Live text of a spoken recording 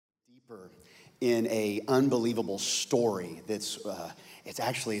In a unbelievable story that's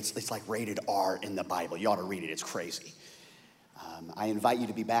it's like rated R in the Bible. You ought to read it. It's crazy. I invite you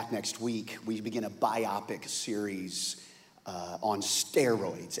to be back next week. We begin a biopic series on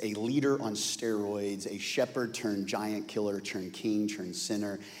steroids. A leader on steroids, a shepherd turned giant killer turned king turned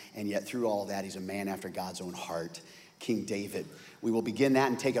sinner, and yet through all that, he's a man after God's own heart, King David. We will begin that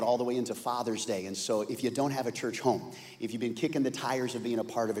and take it all the way into Father's Day. And so if you don't have a church home, if you've been kicking the tires of being a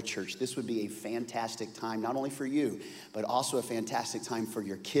part of a church, this would be a fantastic time, not only for you, but also a fantastic time for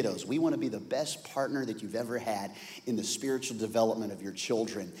your kiddos. We want to be the best partner that you've ever had in the spiritual development of your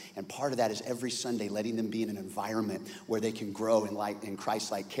children. And part of that is every Sunday letting them be in an environment where they can grow in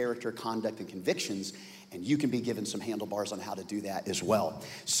Christ-like character, conduct, and convictions. And you can be given some handlebars on how to do that as well.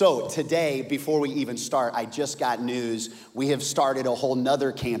 So today, before we even start, I just got news. We have started a whole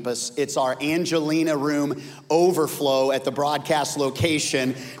nother campus. It's our Angelina Room overflow at the broadcast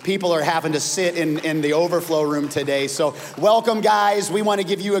location. People are having to sit in the overflow room today. So welcome, guys. We want to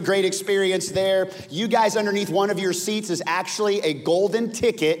give you a great experience there. You guys underneath one of your seats is actually a golden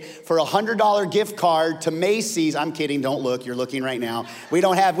ticket for a $100 gift card to Macy's. I'm kidding. Don't look. You're looking right now. We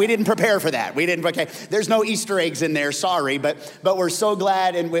didn't prepare for that. There's no Easter eggs in there, sorry, but we're so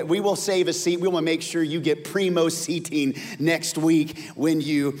glad, and we will save a seat. We will make sure you get primo seating next week when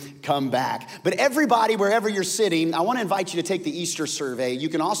you come back. But everybody, wherever you're sitting, I want to invite you to take the Easter survey. You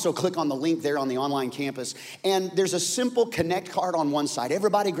can also click on the link there on the online campus, and there's a simple connect card on one side.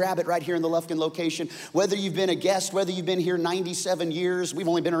 Everybody grab it right here in the Lufkin location. Whether you've been a guest, whether you've been here 97 years, we've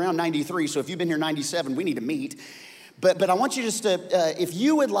only been around 93, so if you've been here 97, we need to meet. But I want you just to, if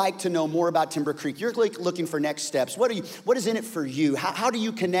you would like to know more about Timber Creek, you're looking for next steps. What is in it for you? How do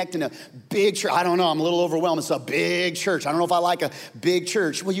you connect in a big church? I don't know. I'm a little overwhelmed. It's a big church. I don't know if I like a big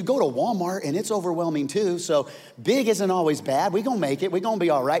church. Well, you go to Walmart and it's overwhelming too. So big isn't always bad. We're going to make it. We're going to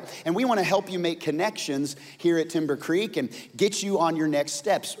be all right. And we want to help you make connections here at Timber Creek and get you on your next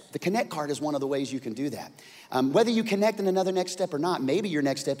steps. The Connect card is one of the ways you can do that. Whether you connect in another next step or not, maybe your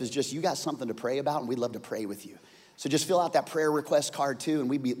next step is just you got something to pray about and we'd love to pray with you. So just fill out that prayer request card too, and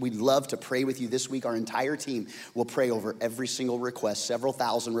we'd love to pray with you this week. Our entire team will pray over every single request. Several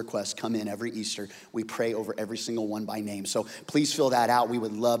thousand requests come in every Easter. We pray over every single one by name. So please fill that out. We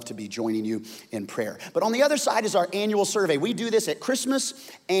would love to be joining you in prayer. But on the other side is our annual survey. We do this at Christmas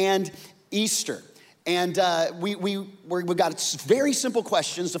and Easter. And we've got very simple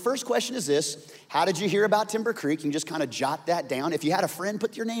questions. The first question is this: how did you hear about Timber Creek? You can just kind of jot that down. If you had a friend,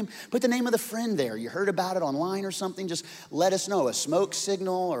 put the name of the friend there. You heard about it online or something, just let us know. A smoke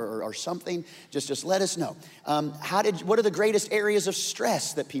signal or something, just let us know. What are the greatest areas of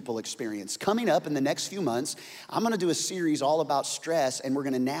stress that people experience? Coming up in the next few months, I'm gonna do a series all about stress, and we're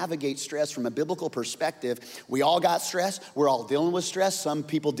gonna navigate stress from a biblical perspective. We all got stress. We're all dealing with stress. Some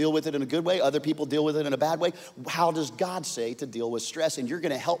people deal with it in a good way. Other people deal with it in a bad way. How does God say to deal with stress? And you're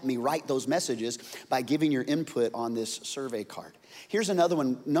gonna help me write those messages by giving your input on this survey card. Here's another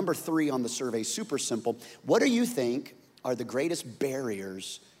one, number 3 on the survey, super simple. What do you think are the greatest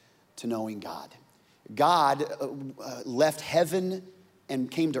barriers to knowing God? God left heaven and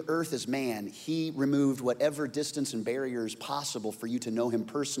came to earth as man. He removed whatever distance and barriers possible for you to know him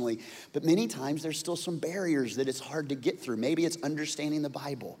personally. But many times there's still some barriers that it's hard to get through. Maybe it's understanding the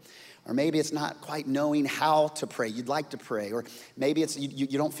Bible. Or maybe it's not quite knowing how to pray. You'd like to pray. Or maybe it's you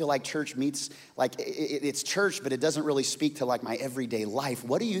don't feel like church meets, like it's church, but it doesn't really speak to like my everyday life.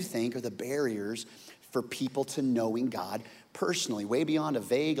 What do you think are the barriers for people to knowing God personally? Way beyond a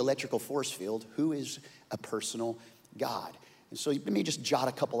vague electrical force field, who is a personal God? And so let me just jot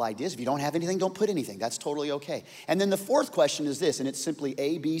a couple ideas. If you don't have anything, don't put anything. That's totally okay. And then the fourth question is this, and it's simply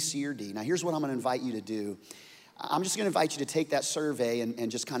A, B, C, or D. Now here's what I'm gonna invite you to do. I'm just gonna invite you to take that survey and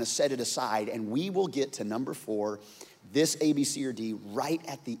just kind of set it aside, and we will get to number 4, this A, B, C, or D, right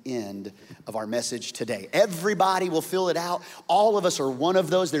at the end of our message today. Everybody will fill it out. All of us are one of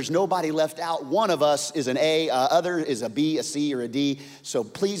those. There's nobody left out. One of us is an A, other is a B, a C, or a D. So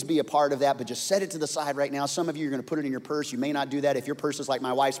please be a part of that, but just set it to the side right now. Some of you are gonna put it in your purse. You may not do that. If your purse is like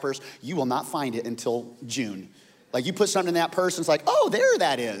my wife's purse, you will not find it until June. Like you put something in that purse and it's like, oh, there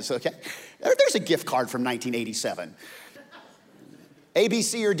that is, okay? There's a gift card from 1987. A, B,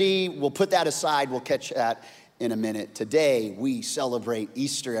 C, or D, we'll put that aside. We'll catch that in a minute. Today, we celebrate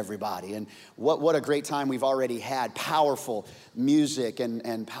Easter, everybody. And what a great time we've already had. Powerful music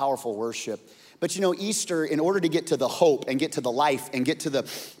and powerful worship. But you know, Easter, in order to get to the hope and get to the life and get to the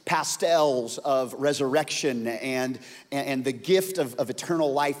pastels of resurrection and the gift of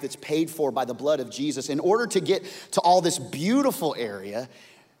eternal life that's paid for by the blood of Jesus, in order to get to all this beautiful area,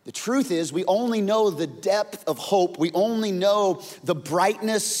 The truth is, we only know the depth of hope. We only know the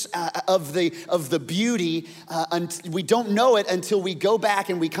brightness of the beauty. We don't know it until we go back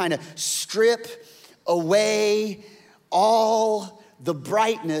and we kind of strip away all the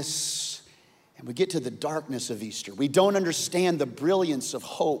brightness and we get to the darkness of Easter. We don't understand the brilliance of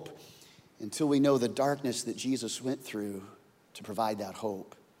hope until we know the darkness that Jesus went through to provide that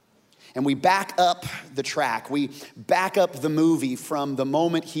hope. And we back up the track. We back up the movie from the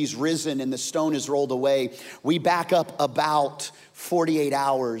moment he's risen and the stone is rolled away. We back up about 48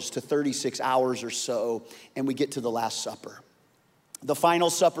 hours to 36 hours or so, and we get to the Last Supper. The final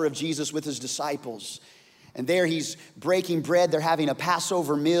supper of Jesus with his disciples. And there he's breaking bread, they're having a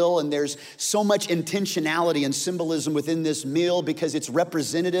Passover meal, and there's so much intentionality and symbolism within this meal because it's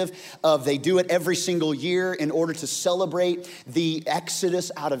representative of, they do it every single year in order to celebrate the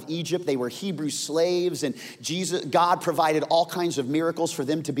exodus out of Egypt. They were Hebrew slaves, and God provided all kinds of miracles for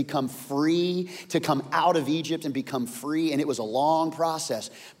them to become free, to come out of Egypt and become free, and it was a long process,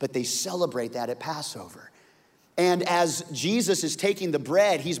 but they celebrate that at Passover. And as Jesus is taking the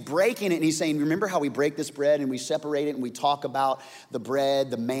bread, he's breaking it and he's saying, remember how we break this bread and we separate it and we talk about the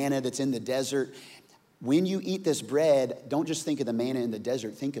bread, the manna that's in the desert. When you eat this bread, don't just think of the manna in the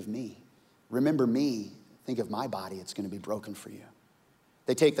desert, think of me. Remember me, think of my body, it's gonna be broken for you.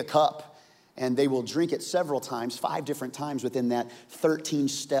 They take the cup and they will drink it several times, 5 different times within that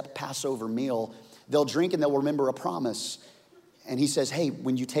 13-step Passover meal. They'll drink and they'll remember a promise. And he says, hey,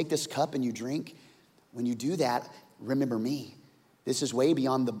 when you take this cup and you drink, when you do that, remember me. This is way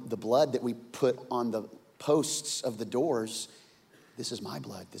beyond the blood that we put on the posts of the doors. This is my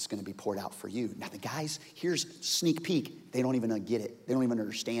blood that's going to be poured out for you. Now the guys, here's sneak peek. They don't even get it. They don't even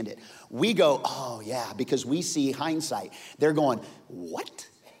understand it. We go, oh yeah, because we see hindsight. They're going, what?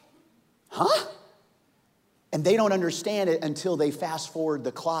 Huh? And they don't understand it until they fast forward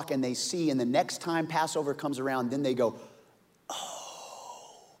the clock and they see, and the next time Passover comes around, then they go,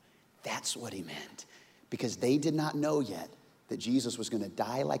 oh, that's what he meant. Because they did not know yet that Jesus was going to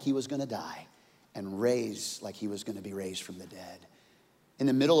die like he was going to die and raise like he was going to be raised from the dead. In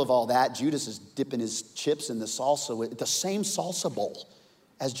the middle of all that, Judas is dipping his chips in the salsa, the same salsa bowl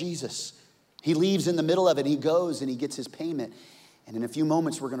as Jesus. He leaves in the middle of it. He goes and he gets his payment. And in a few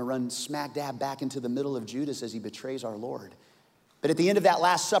moments, we're going to run smack dab back into the middle of Judas as he betrays our Lord. But at the end of that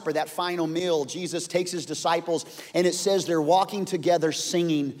Last Supper, that final meal, Jesus takes his disciples and it says they're walking together,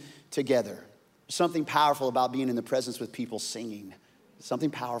 singing together. Something powerful about being in the presence with people singing. Something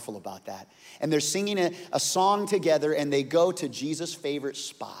powerful about that. And they're singing a song together and they go to Jesus' favorite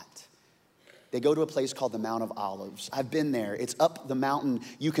spot. They go to a place called the Mount of Olives. I've been there. It's up the mountain.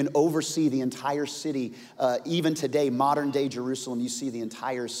 You can oversee the entire city. Even today, modern day Jerusalem, you see the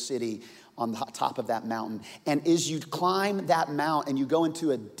entire city on the top of that mountain. And as you climb that mount and you go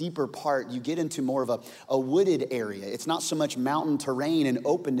into a deeper part, you get into more of a wooded area. It's not so much mountain terrain and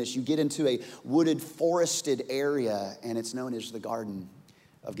openness. You get into a wooded, forested area, and it's known as the Garden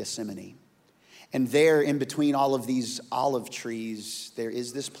of Gethsemane. And there, in between all of these olive trees, there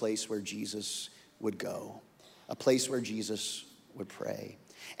is this place where Jesus would go, a place where Jesus would pray.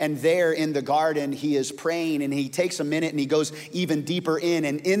 And there in the garden, he is praying and he takes a minute and he goes even deeper in.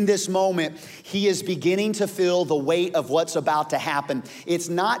 And in this moment, he is beginning to feel the weight of what's about to happen. It's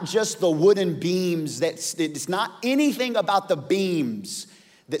not just the wooden beams, it's not anything about the beams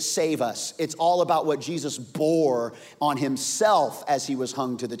that save us. It's all about what Jesus bore on himself as he was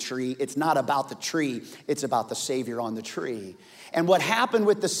hung to the tree. It's not about the tree, it's about the Savior on the tree. And what happened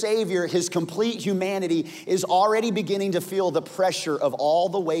with the Savior, his complete humanity, is already beginning to feel the pressure of all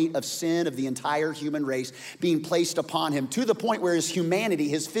the weight of sin of the entire human race being placed upon him, to the point where his humanity,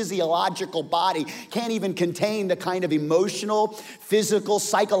 his physiological body, can't even contain the kind of emotional, physical,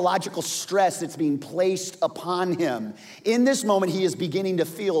 psychological stress that's being placed upon him. In this moment, he is beginning to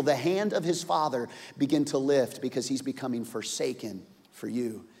feel the hand of his Father begin to lift because he's becoming forsaken for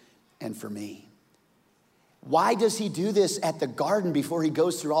you and for me. Why does he do this at the garden before he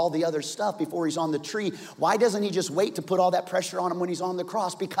goes through all the other stuff, before he's on the tree? Why doesn't he just wait to put all that pressure on him when he's on the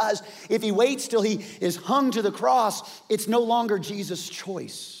cross? Because if he waits till he is hung to the cross, it's no longer Jesus'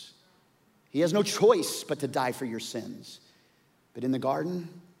 choice. He has no choice but to die for your sins. But in the garden,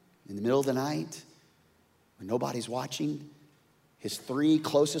 in the middle of the night, when nobody's watching, his 3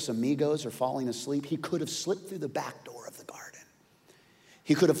 closest amigos are falling asleep, he could have slipped through the back door of the garden.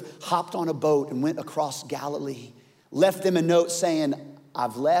 He could have hopped on a boat and went across Galilee, left them a note saying,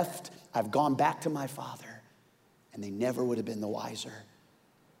 I've left, I've gone back to my Father, and they never would have been the wiser.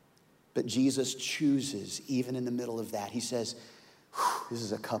 But Jesus chooses, even in the middle of that, he says, this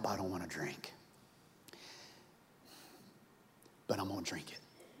is a cup I don't want to drink, but I'm going to drink it.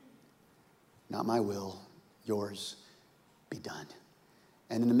 not my will, yours be done.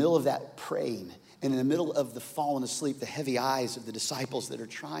 And in the middle of that praying, and in the middle of the falling asleep, the heavy eyes of the disciples that are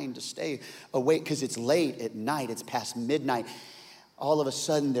trying to stay awake because it's late at night, it's past midnight, all of a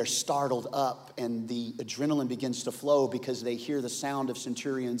sudden they're startled up and the adrenaline begins to flow because they hear the sound of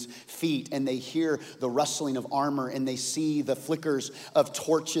centurions' feet and they hear the rustling of armor and they see the flickers of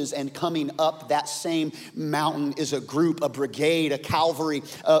torches, and coming up that same mountain is a group, a brigade, a cavalry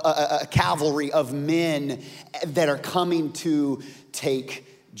of men that are coming to take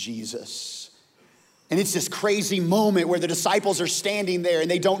Jesus. And it's this crazy moment where the disciples are standing there and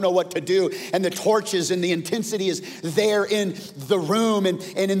they don't know what to do. And the torches and the intensity is there in the room. And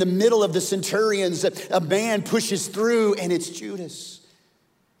in the middle of the centurions, a man pushes through, and it's Judas.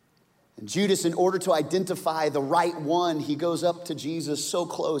 And Judas, in order to identify the right one, he goes up to Jesus so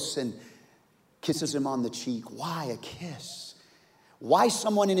close and kisses him on the cheek. Why a kiss? Why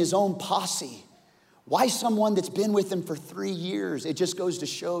someone in his own posse? Why someone that's been with him for 3 years? It just goes to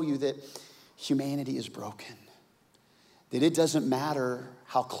show you that humanity is broken. That it doesn't matter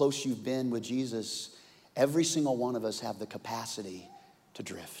how close you've been with Jesus. Every single one of us have the capacity to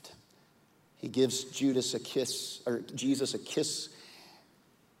drift. He gives Jesus a kiss,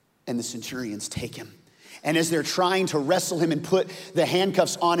 and the centurions take him. And as they're trying to wrestle him and put the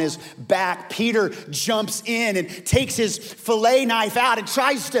handcuffs on his back, Peter jumps in and takes his fillet knife out and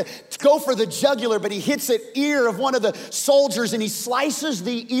tries to go for the jugular, but he hits the ear of one of the soldiers and he slices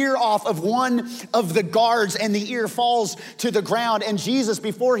the ear off of one of the guards, and the ear falls to the ground. And Jesus,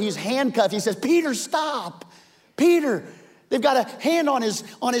 before he's handcuffed, he says, "Peter, stop. Peter." They've got a hand on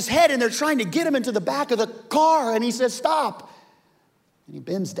his head and they're trying to get him into the back of the car, and he says, "Stop." And he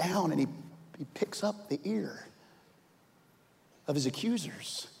bends down and he picks up the ear of his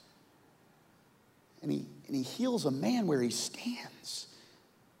accusers. And he heals a man where he stands.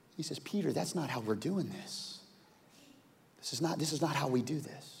 He says, "Peter, that's not how we're doing this. This is not how we do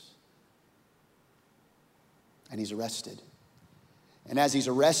this." And he's arrested. And as he's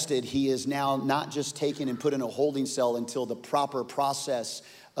arrested, he is now not just taken and put in a holding cell until the proper process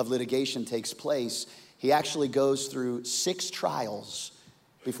of litigation takes place. He actually goes through 6 trials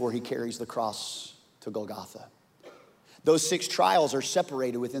before he carries the cross to Golgotha. Those 6 trials are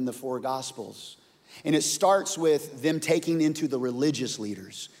separated within the 4 Gospels. And it starts with them taking into the religious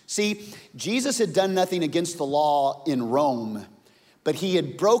leaders. See, Jesus had done nothing against the law in Rome, but he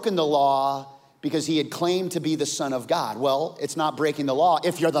had broken the law because he had claimed to be the Son of God. Well, it's not breaking the law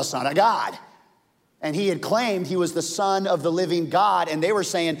if you're the Son of God. And he had claimed he was the Son of the living God. And they were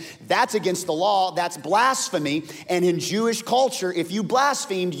saying, that's against the law, that's blasphemy. And in Jewish culture, if you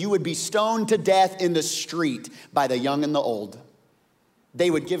blasphemed, you would be stoned to death in the street by the young and the old.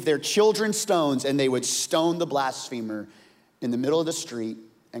 They would give their children stones and they would stone the blasphemer in the middle of the street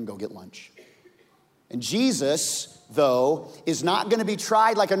and go get lunch. And Jesus, though, is not going to be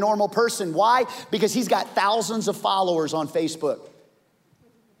tried like a normal person. Why? Because he's got thousands of followers on Facebook.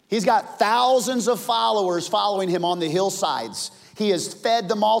 He's got thousands of followers following him on the hillsides. He has fed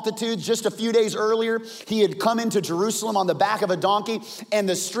the multitudes. Just a few days earlier, he had come into Jerusalem on the back of a donkey, and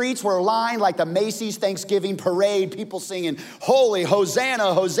the streets were lined like the Macy's Thanksgiving parade, people singing, "Holy,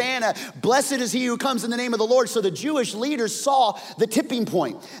 Hosanna, Hosanna, blessed is he who comes in the name of the Lord." So the Jewish leaders saw the tipping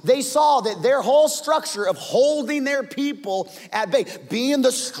point. They saw that their whole structure of holding their people at bay, being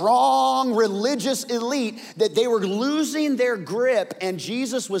the strong religious elite, that they were losing their grip, and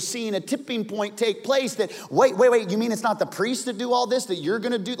Jesus was seeing a tipping point take place that, wait, you mean it's not the priests that do all this that you're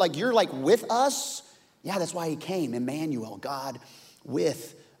going to do? Like, you're like with us? Yeah, that's why he came. Emmanuel, God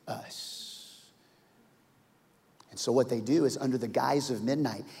with us. And so what they do is, under the guise of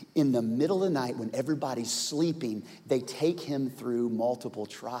midnight, in the middle of the night when everybody's sleeping, they take him through multiple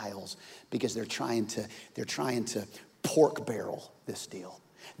trials because they're trying to pork barrel this deal.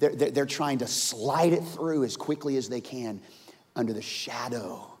 They're trying to slide it through as quickly as they can under the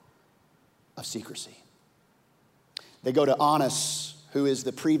shadow of secrecy. They go to Annas, who is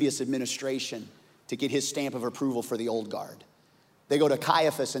the previous administration, to get his stamp of approval for the old guard. They go to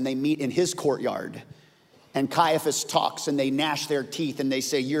Caiaphas and they meet in his courtyard. And Caiaphas talks and they gnash their teeth and they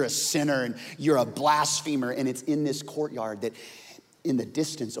say, "You're a sinner and you're a blasphemer." And it's in this courtyard that in the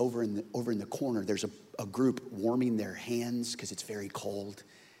distance, over in the corner, there's a group warming their hands because it's very cold.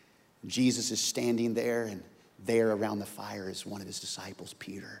 Jesus is standing there, and there around the fire is one of his disciples,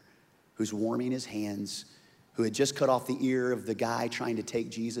 Peter, who's warming his hands, who had just cut off the ear of the guy trying to take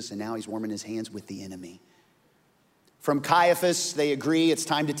Jesus, and now he's warming his hands with the enemy. From Caiaphas, they agree it's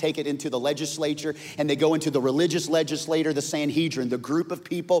time to take it into the legislature, and they go into the religious legislator, the Sanhedrin, the group of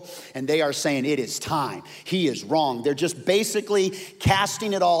people, and they are saying it is time. He is wrong. They're just basically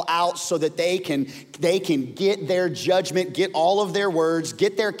casting it all out so that they can get their judgment, get all of their words,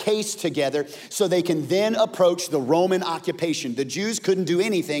 get their case together so they can then approach the Roman occupation. The Jews couldn't do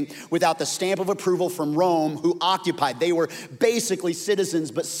anything without the stamp of approval from Rome, who occupied. They were basically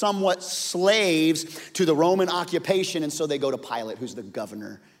citizens, but somewhat slaves to the Roman occupation. And so they go to Pilate, who's the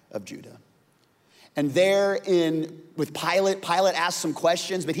governor of Judah. And there with Pilate asks some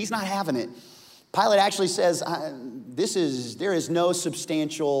questions, but he's not having it. Pilate actually says, this is all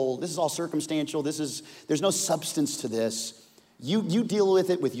circumstantial. There's no substance to this. You deal with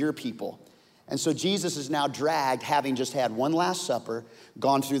it with your people. And so Jesus is now dragged, having just had one last supper,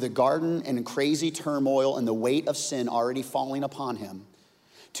 gone through the garden and crazy turmoil and the weight of sin already falling upon him,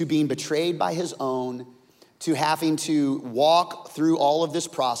 to being betrayed by his own, to having to walk through all of this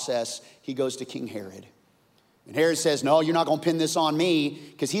process. He goes to King Herod. And Herod says, no, you're not gonna pin this on me,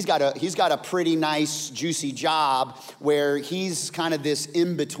 because he's got a pretty nice, juicy job where he's kind of this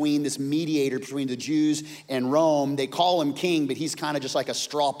in-between, this mediator between the Jews and Rome. They call him king, but he's kind of just like a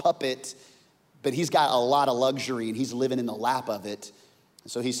straw puppet, but he's got a lot of luxury and he's living in the lap of it.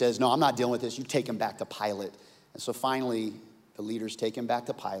 And so he says, no, I'm not dealing with this. You take him back to Pilate. And so finally, the leaders take him back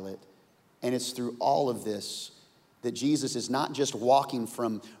to Pilate. And it's through all of this that Jesus is not just walking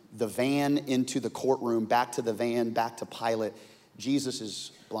from the van into the courtroom, back to the van, back to Pilate. Jesus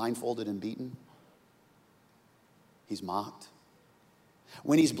is blindfolded and beaten. He's mocked.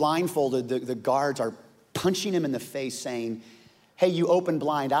 When he's blindfolded, the guards are punching him in the face saying, hey, you open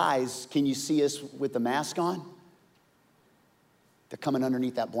blind eyes. Can you see us with the mask on? They're coming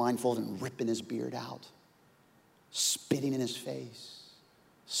underneath that blindfold and ripping his beard out, spitting in his face,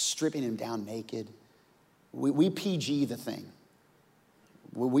 stripping him down naked. We PG the thing.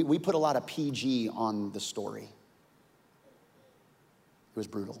 We put a lot of PG on the story. It was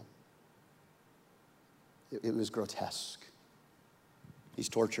brutal. It was grotesque. He's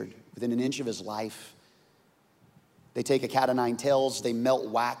tortured. Within an inch of his life, they take a cat o' nine tails, they melt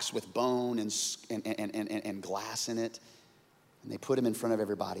wax with bone and glass in it, and they put him in front of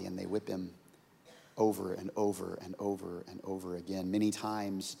everybody and they whip him over and over and over and over again. Many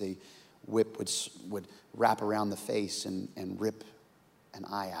times the whip would wrap around the face and rip an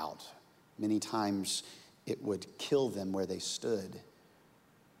eye out. Many times it would kill them where they stood.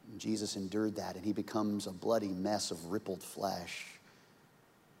 And Jesus endured that, and he becomes a bloody mess of rippled flesh.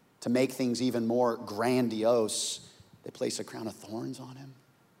 To make things even more grandiose, they place a crown of thorns on him,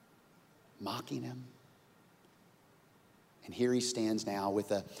 mocking him. And here he stands now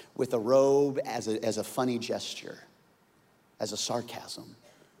with a robe as a funny gesture, as a sarcasm.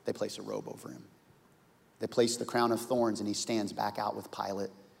 They place a robe over him. They place the crown of thorns, and he stands back out with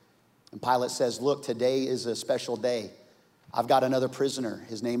Pilate. And Pilate says, look, today is a special day. I've got another prisoner.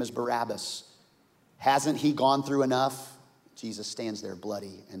 His name is Barabbas. Hasn't he gone through enough? Jesus stands there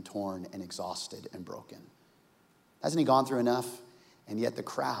bloody and torn and exhausted and broken. Hasn't he gone through enough? And yet the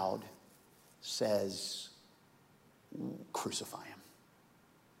crowd says, crucify him.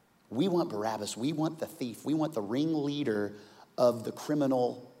 We want Barabbas. We want the thief. We want the ringleader of the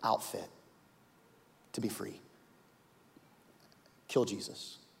criminal outfit to be free. Kill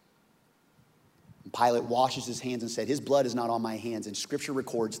Jesus. And Pilate washes his hands and said, his blood is not on my hands. And scripture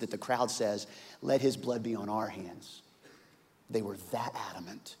records that the crowd says, let his blood be on our hands. They were that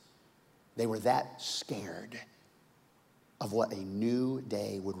adamant. They were that scared of what a new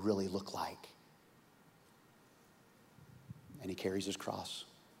day would really look like. And he carries his cross.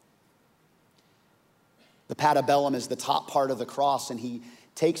 The patibellum is the top part of the cross, and he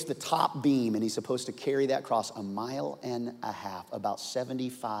takes the top beam, and he's supposed to carry that cross 1.5 miles, about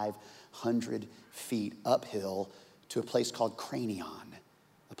 7,500 feet uphill to a place called Cranion,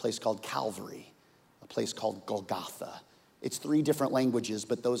 a place called Calvary, a place called Golgotha. It's 3 different languages,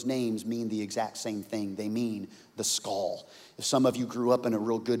 but those names mean the exact same thing. They mean the skull. If some of you grew up in a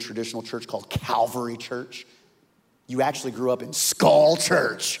real good traditional church called Calvary Church, you actually grew up in Skull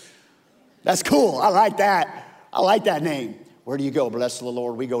Church. That's cool. I like that. I like that name. Where do you go? Bless the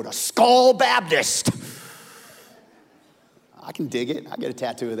Lord. We go to Skull Baptist. I can dig it. I get a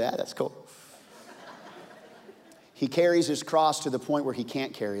tattoo of that. That's cool. He carries his cross to the point where he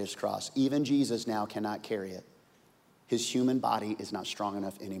can't carry his cross. Even Jesus now cannot carry it. His human body is not strong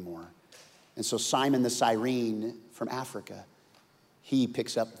enough anymore. And so Simon the Cyrene from Africa, he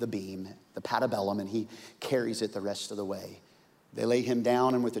picks up the beam, the patibellum, and he carries it the rest of the way. They lay him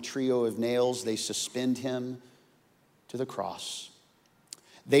down, and with a trio of nails, they suspend him to the cross.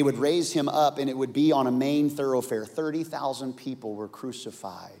 They would raise him up, and it would be on a main thoroughfare. 30,000 people were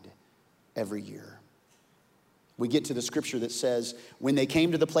crucified every year. We get to the scripture that says, when they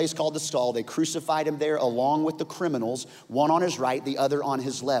came to the place called the skull, they crucified him there along with the criminals, one on his right, the other on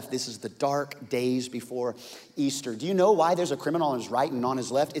his left. This is the dark days before Easter. Do you know why there's a criminal on his right and on his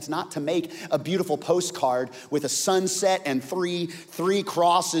left? It's not to make a beautiful postcard with a sunset and three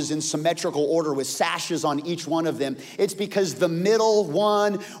crosses in symmetrical order with sashes on each one of them. It's because the middle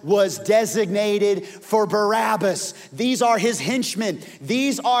one was designated for Barabbas. These are his henchmen.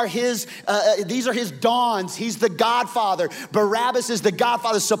 These are his dons. He's the godfather. Barabbas is the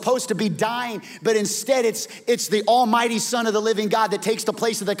godfather, supposed to be dying, but instead it's the almighty Son of the living God that takes the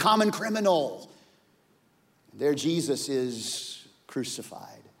place of the common criminal. There Jesus is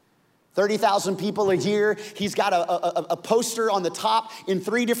crucified. 30,000 people a year. He's got a poster on the top in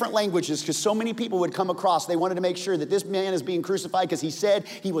 3 different languages because so many people would come across. They wanted to make sure that this man is being crucified because he said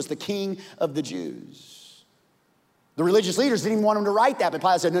he was the king of the Jews. The religious leaders didn't even want him to write that, but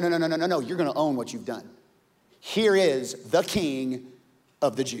Pilate said, no, you're going to own what you've done. Here is the king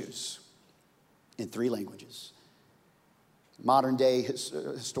of the Jews in 3 languages. Modern day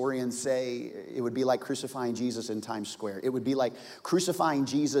historians say it would be like crucifying Jesus in Times Square. It would be like crucifying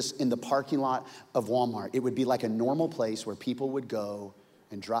Jesus in the parking lot of Walmart. It would be like a normal place where people would go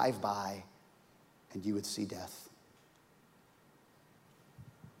and drive by and you would see death.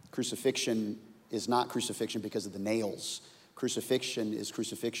 Crucifixion is not crucifixion because of the nails. Crucifixion is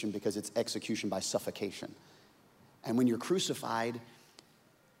crucifixion because it's execution by suffocation. And when you're crucified,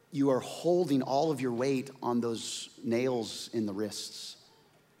 you are holding all of your weight on those nails in the wrists.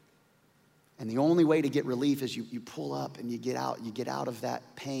 And the only way to get relief is you pull up and you get out of that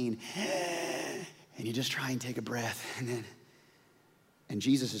pain, and you just try and take a breath. And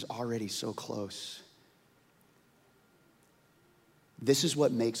Jesus is already so close. This is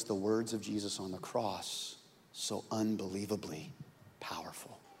what makes the words of Jesus on the cross so unbelievably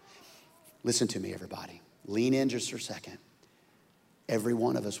powerful. Listen to me, everybody. Lean in just for a second. Every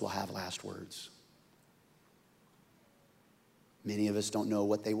one of us will have last words. Many of us don't know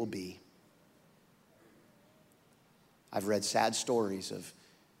what they will be. I've read sad stories of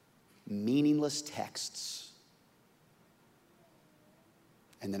meaningless texts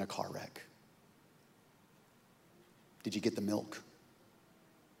and then a car wreck. Did you get the milk?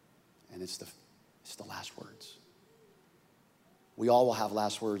 And it's the last words. We all will have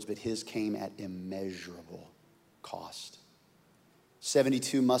last words, but his came at immeasurable cost.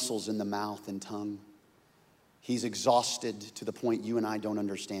 72 muscles in the mouth and tongue. He's exhausted to the point you and I don't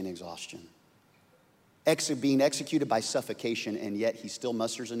understand exhaustion. Being executed by suffocation, and yet he still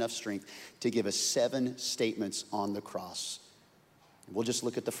musters enough strength to give us 7 statements on the cross. We'll just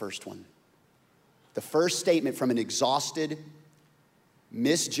look at the first one. The first statement from an exhausted,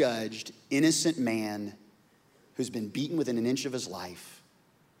 misjudged, innocent man who's been beaten within an inch of his life,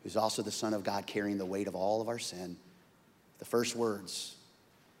 who's also the Son of God carrying the weight of all of our sin. The first words,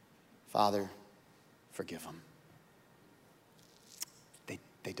 Father, forgive them.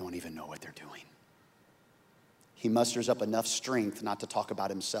 They don't even know what they're doing. He musters up enough strength not to talk about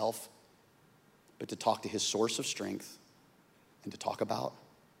himself, but to talk to his source of strength and to talk about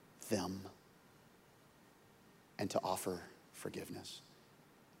them and to offer forgiveness.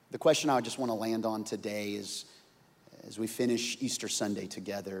 The question I just want to land on today is, as we finish Easter Sunday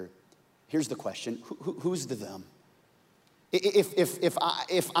together, here's the question: who's the them?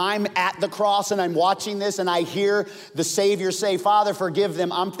 If I'm at the cross and I'm watching this and I hear the Savior say, Father, forgive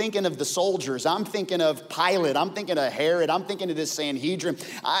them, I'm thinking of the soldiers. I'm thinking of Pilate. I'm thinking of Herod. I'm thinking of this Sanhedrin.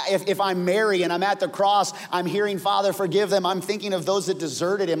 If I'm Mary and I'm at the cross, I'm hearing, Father, forgive them. I'm thinking of those that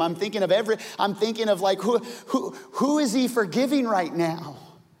deserted him. I'm thinking of like, who is he forgiving right now?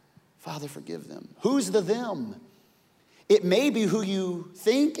 Father, forgive them. Who's the them? It may be who you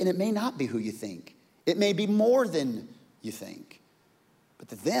think, and it may not be who you think. It may be more than you think. But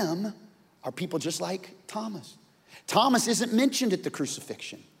the them are people just like Thomas. Thomas isn't mentioned at the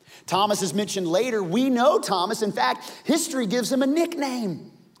crucifixion. Thomas is mentioned later. We know Thomas. In fact, history gives him a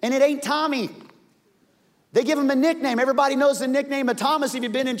nickname, and it ain't Tommy. They give him a nickname. Everybody knows the nickname of Thomas. If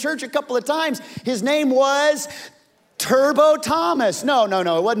you've been in church a couple of times, his name was Turbo Thomas. No,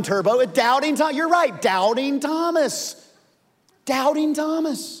 it wasn't Turbo. It's Doubting Thomas. You're right, Doubting Thomas. Doubting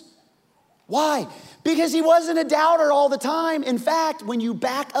Thomas. Why? Because he wasn't a doubter all the time. In fact, when you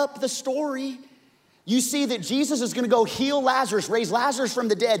back up the story, you see that Jesus is going to go heal Lazarus, raise Lazarus from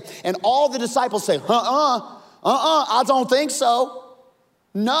the dead, and all the disciples say, I don't think so.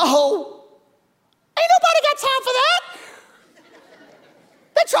 No. Ain't nobody got time for that.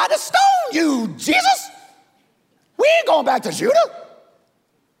 They tried to stone you, Jesus. We ain't going back to Judah.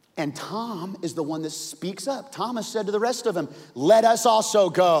 And Tom is the one that speaks up. Thomas said to the rest of them, let us also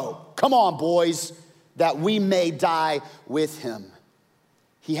go. Come on, boys, that we may die with him.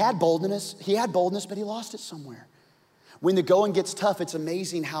 He had boldness, but he lost it somewhere. When the going gets tough, it's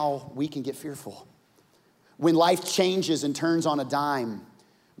amazing how we can get fearful. When life changes and turns on a dime,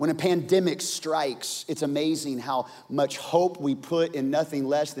 when a pandemic strikes, it's amazing how much hope we put in nothing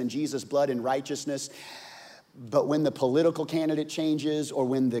less than Jesus' blood and righteousness. But when the political candidate changes, or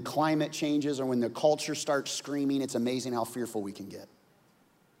when the climate changes, or when the culture starts screaming, it's amazing how fearful we can get.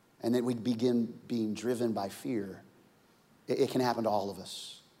 And then we begin being driven by fear. It can happen to all of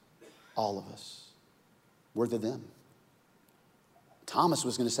us. All of us. We're the them. Thomas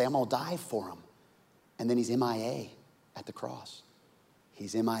was going to say, I'm going to die for him. And then he's MIA at the cross.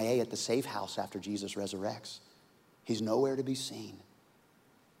 He's MIA at the safe house after Jesus resurrects. He's nowhere to be seen.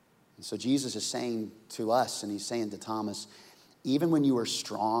 And so Jesus is saying to us, and he's saying to Thomas, even when you are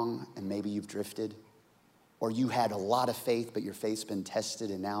strong and maybe you've drifted, or you had a lot of faith, but your faith's been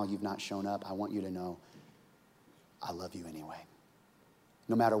tested and now you've not shown up, I want you to know, I love you anyway.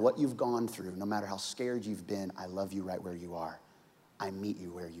 No matter what you've gone through, no matter how scared you've been, I love you right where you are. I meet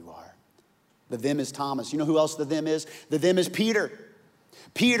you where you are. The them is Thomas. You know who else the them is? The them is Peter.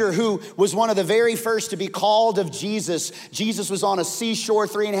 Peter, who was one of the very first to be called of Jesus. Jesus was on a seashore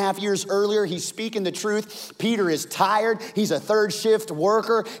 3.5 years earlier. He's speaking the truth. Peter is tired. He's a third shift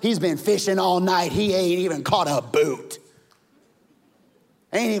worker. He's been fishing all night. He ain't even caught a boot.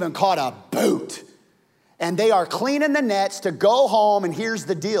 Ain't even caught a boot. And they are cleaning the nets to go home, and here's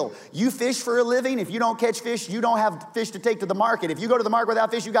the deal. You fish for a living. If you don't catch fish, you don't have fish to take to the market. If you go to the market without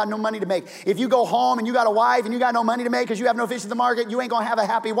fish, you got no money to make. If you go home and you got a wife and you got no money to make because you have no fish at the market, you ain't gonna have a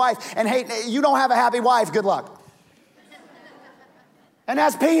happy wife. And hey, you don't have a happy wife, good luck. And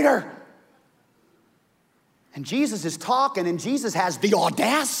that's Peter. And Jesus is talking, and Jesus has the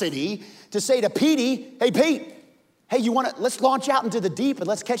audacity to say to Petey, hey, Pete, hey, let's launch out into the deep and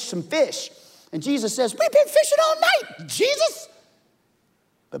let's catch some fish. And Jesus says, we've been fishing all night, Jesus.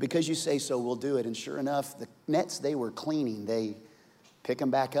 But because you say so, we'll do it. And sure enough, the nets they were cleaning, they pick them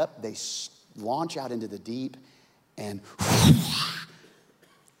back up, they launch out into the deep, and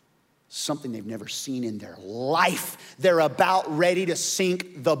something they've never seen in their life. They're about ready to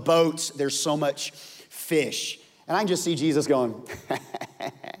sink the boats. There's so much fish. And I can just see Jesus going,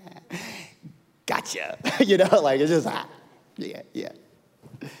 gotcha. You know, like it's just, yeah.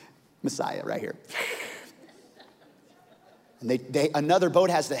 Messiah right here. And another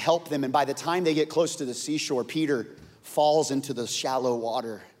boat has to help them, and by the time they get close to the seashore, Peter falls into the shallow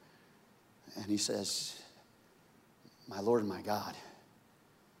water, and he says, my Lord and my God,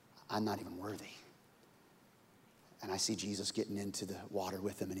 I'm not even worthy. And I see Jesus getting into the water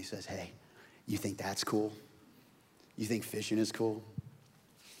with him, and he says, hey, you think that's cool? You think fishing is cool?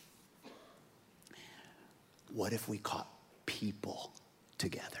 What if we caught people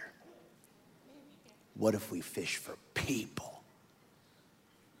together? What if we fish for people?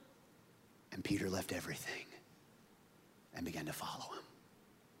 And Peter left everything and began to follow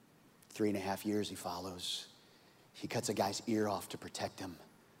him. 3.5 years he follows. He cuts a guy's ear off to protect him.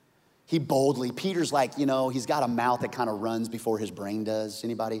 Peter's like, you know, he's got a mouth that kind of runs before his brain does.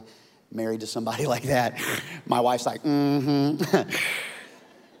 Anybody married to somebody like that? My wife's like, mm-hmm.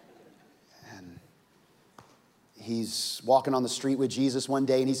 He's walking on the street with Jesus one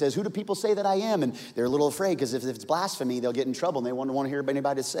day, and he says, who do people say that I am? And they're a little afraid, because if it's blasphemy, they'll get in trouble, and they won't want to hear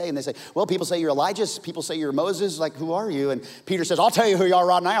anybody to say. And they say, well, people say you're Elijah. People say you're Moses. Like, who are you? And Peter says, I'll tell you who you are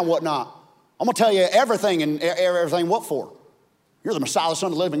right now and what not. I'm going to tell you everything, and everything what for? You're the Messiah, the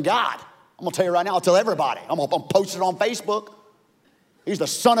Son of the living God. I'm going to tell you right now. I'll tell everybody. I'm going to post it on Facebook. He's the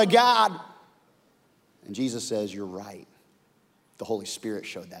Son of God. And Jesus says, you're right. The Holy Spirit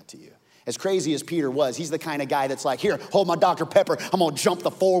showed that to you. As crazy as Peter was, he's the kind of guy that's like, here, hold my Dr. Pepper. I'm going to jump the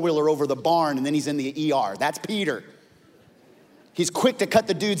four-wheeler over the barn, and then he's in the ER. That's Peter. He's quick to cut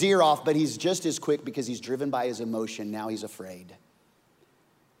the dude's ear off, but he's just as quick because he's driven by his emotion. Now he's afraid.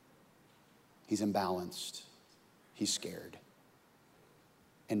 He's imbalanced. He's scared.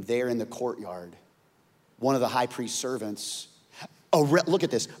 And there in the courtyard, one of the high priest's servants, look at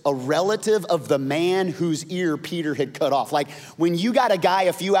this, a relative of the man whose ear Peter had cut off. Like when you got a guy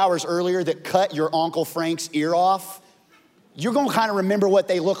a few hours earlier that cut your Uncle Frank's ear off, you're gonna kind of remember what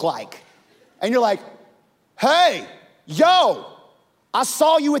they look like. And you're like, hey, yo, I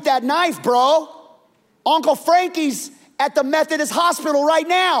saw you with that knife, bro. Uncle Frankie's at the Methodist hospital right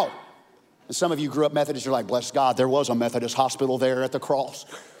now. And some of you grew up Methodist, you're like, bless God, there was a Methodist hospital there at the cross.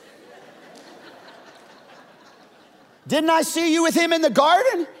 Didn't I see you with him in the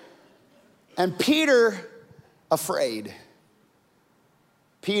garden? And Peter, afraid,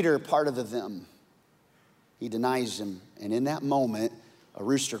 Peter, part of the them, he denies him. And in that moment, a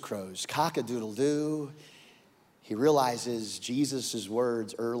rooster crows, cock-a-doodle-doo. He realizes Jesus'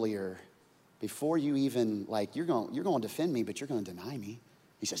 words earlier, before you even, you're going to defend me, but you're going to deny me.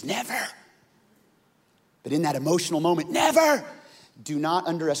 He says, never. But in that emotional moment, never. Do not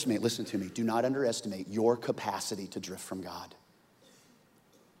underestimate, listen to me, do not underestimate your capacity to drift from God.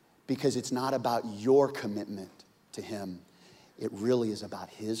 Because it's not about your commitment to him. It really is about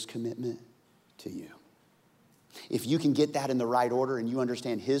his commitment to you. If you can get that in the right order and you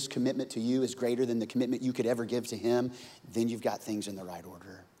understand his commitment to you is greater than the commitment you could ever give to him, then you've got things in the right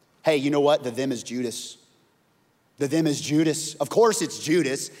order. Hey, you know what? The them is Judas. The them is Judas. Of course it's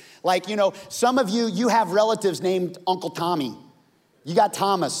Judas. Some of you have relatives named Uncle Tommy. You got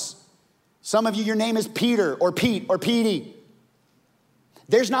Thomas. Some of you, your name is Peter or Pete or Petey.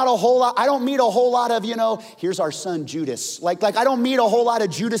 There's not a whole lot, I don't meet a whole lot of, here's our son Judas. Like I don't meet a whole lot of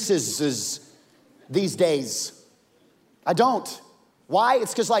Judases these days. I don't. Why?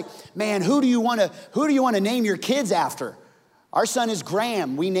 It's because man, who do you want to name your kids after? Our son is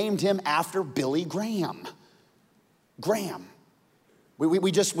Graham. We named him after Billy Graham. Graham.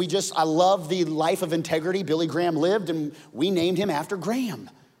 I love the life of integrity Billy Graham lived, and we named him after Graham.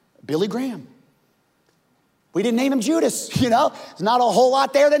 Billy Graham. We didn't name him Judas, There's not a whole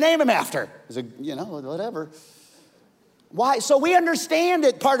lot there to name him after. Whatever. Why? So we understand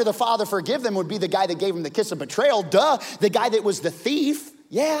that part of the Father forgive them would be the guy that gave him the kiss of betrayal. Duh, the guy that was the thief.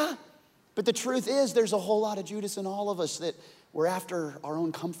 Yeah. But the truth is there's a whole lot of Judas in all of us that we're after our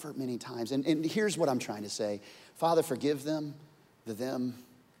own comfort many times. And here's what I'm trying to say. Father, forgive them. The them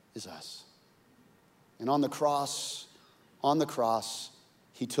is us. And on the cross,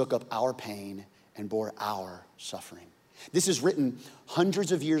 he took up our pain and bore our suffering. This is written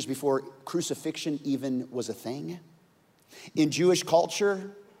hundreds of years before crucifixion even was a thing. In Jewish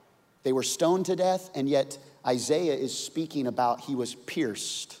culture, they were stoned to death, and yet Isaiah is speaking about he was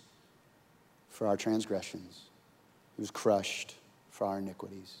pierced for our transgressions. He was crushed for our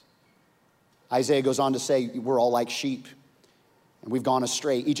iniquities. Isaiah goes on to say, we're all like sheep, and we've gone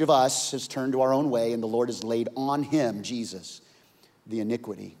astray. Each of us has turned to our own way, and the Lord has laid on him, Jesus, the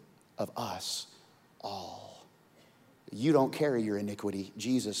iniquity of us all. You don't carry your iniquity.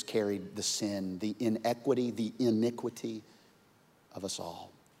 Jesus carried the sin, the inequity, the iniquity of us all.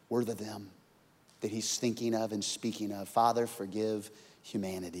 We're the them that he's thinking of and speaking of. Father, forgive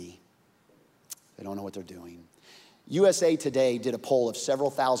humanity. They don't know what they're doing. USA Today did a poll of several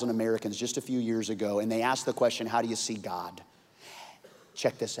thousand Americans just a few years ago, and they asked the question, how do you see God?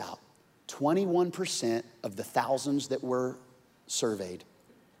 Check this out. 21% of the thousands that were surveyed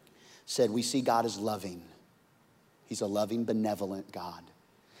said we see God as loving. He's a loving, benevolent God.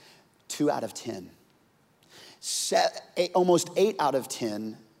 2 out of 10. Almost 8 out of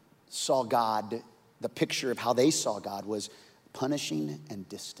 10 saw God, the picture of how they saw God was punishing and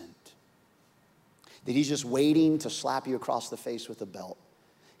distant. That he's just waiting to slap you across the face with a belt.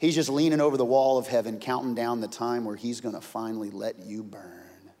 He's just leaning over the wall of heaven, counting down the time where he's going to finally let you burn.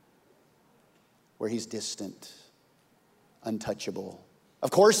 Where he's distant, untouchable. Of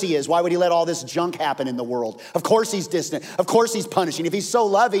course he is. Why would he let all this junk happen in the world? Of course he's distant. Of course he's punishing. If he's so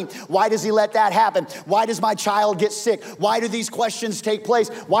loving, why does he let that happen? Why does my child get sick? Why do these questions take place?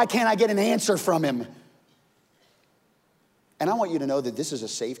 Why can't I get an answer from him? And I want you to know that this is a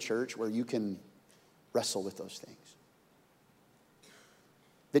safe church where you can wrestle with those things.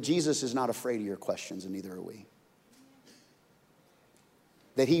 That Jesus is not afraid of your questions, and neither are we.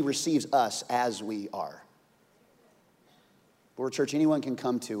 That he receives us as we are. We're a church anyone can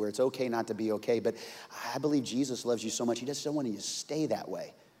come to where it's okay not to be okay, but I believe Jesus loves you so much, he doesn't want you to stay that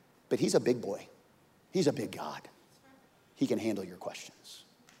way. But he's a big boy. He's a big God. He can handle your questions.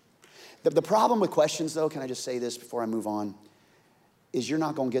 The problem with questions, though, can I just say this before I move on, is you're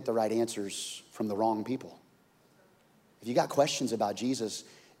not going to get the right answers from the wrong people. If you got questions about Jesus,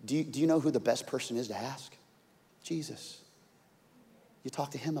 do you know who the best person is to ask? Jesus. You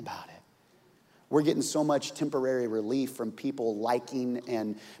talk to him about it. We're getting so much temporary relief from people liking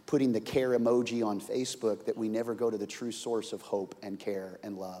and putting the care emoji on Facebook that we never go to the true source of hope and care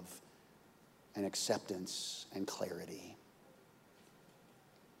and love and acceptance and clarity.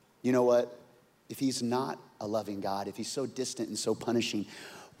 You know what? If he's not a loving God, if he's so distant and so punishing,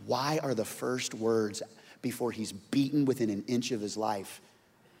 why are the first words before he's beaten within an inch of his life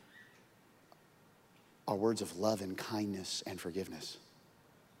are words of love and kindness and forgiveness?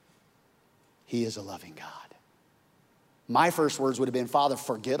 He is a loving God. My first words would have been, Father,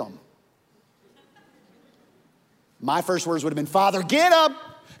 forget him. My first words would have been, Father, get him,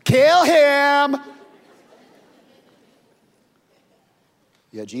 kill him.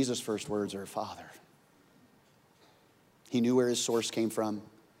 Yet Jesus' first words are, Father. He knew where his source came from.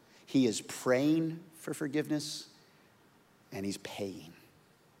 He is praying for forgiveness, and he's paying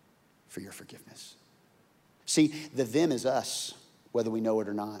for your forgiveness. See, the them is us, whether we know it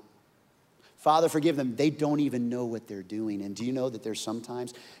or not. Father, forgive them. They don't even know what they're doing. And do you know that there's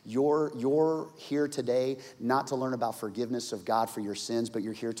sometimes you're here today not to learn about forgiveness of God for your sins, but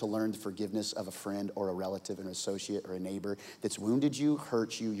you're here to learn the forgiveness of a friend or a relative, an associate or a neighbor that's wounded you,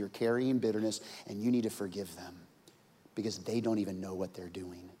 hurt you, you're carrying bitterness, and you need to forgive them because they don't even know what they're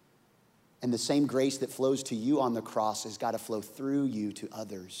doing. And the same grace that flows to you on the cross has got to flow through you to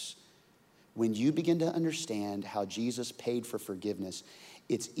others. When you begin to understand how Jesus paid for forgiveness,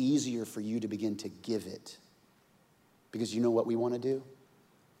 it's easier for you to begin to give it. Because you know what we want to do?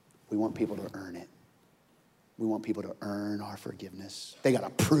 We want people to earn it. We want people to earn our forgiveness. They got to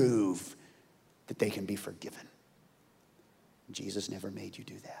prove that they can be forgiven. Jesus never made you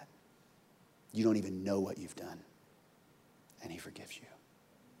do that. You don't even know what you've done. And he forgives you.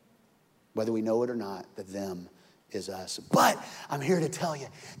 Whether we know it or not, the them is us. But I'm here to tell you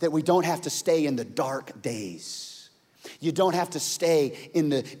that we don't have to stay in the dark days. You don't have to stay in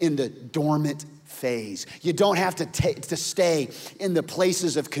the dormant phase. You don't have to stay in the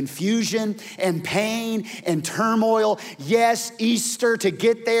places of confusion and pain and turmoil. Yes, Easter to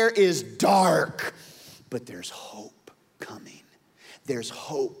get there is dark, but there's hope coming. There's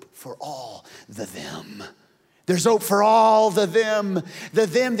hope for all the them. There's hope for all the them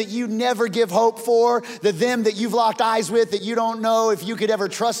that you never give hope for, the them that you've locked eyes with that you don't know if you could ever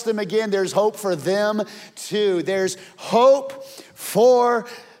trust them again. There's hope for them too. There's hope for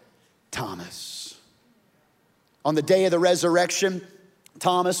Thomas. On the day of the resurrection,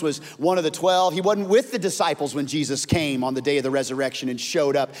 Thomas was one of the 12. He wasn't with the disciples when Jesus came on the day of the resurrection and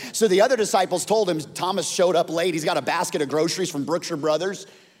showed up. So the other disciples told him Thomas showed up late. He's got a basket of groceries from Brookshire Brothers.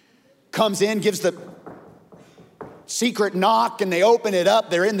 Comes in, gives the secret knock, and they open it up.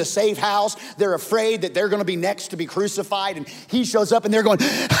 They're in the safe house. They're afraid that they're going to be next to be crucified. And he shows up and they're going, they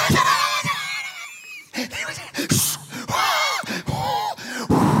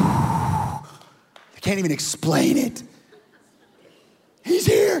can't even explain it. He's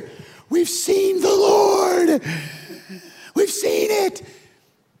here. We've seen the Lord. We've seen it.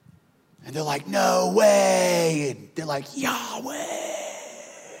 And they're like, no way. And they're like, Yahweh.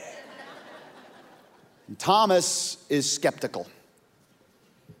 And Thomas is skeptical.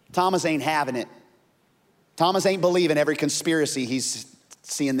 Thomas ain't having it. Thomas ain't believing every conspiracy he's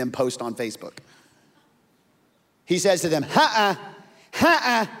seeing them post on Facebook. He says to them,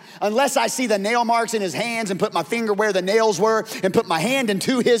 unless I see the nail marks in his hands and put my finger where the nails were and put my hand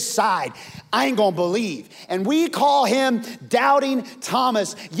into his side, I ain't gonna believe. And we call him Doubting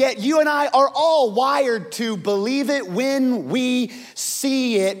Thomas, yet you and I are all wired to believe it when we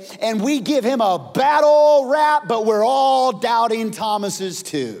see it, and we give him a battle rap, but we're all Doubting Thomases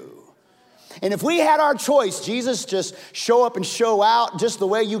too. And if we had our choice, Jesus, just show up and show out just the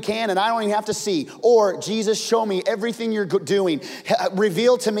way you can, and I don't even have to see. Or Jesus, show me everything you're doing.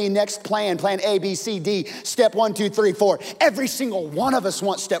 Reveal to me next plan A, B, C, D, step 1, 2, 3, 4. Every single one of us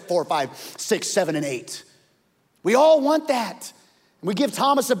wants step 4, 5, 6, 7, and 8. We all want that. We give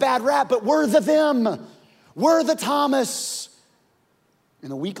Thomas a bad rap, but we're the them. We're the Thomas.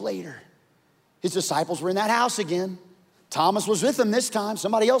 And a week later, his disciples were in that house again. Thomas was with them this time.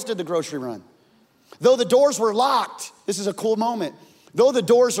 Somebody else did the grocery run. Though the doors were locked, this is a cool moment. Though the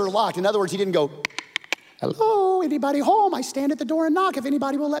doors are locked, in other words, he didn't go, hello, anybody home? I stand at the door and knock. If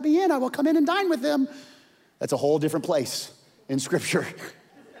anybody will let me in, I will come in and dine with them. That's a whole different place in Scripture.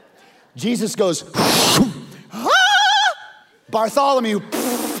 Jesus goes, Bartholomew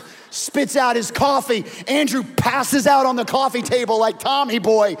spits out his coffee. Andrew passes out on the coffee table like Tommy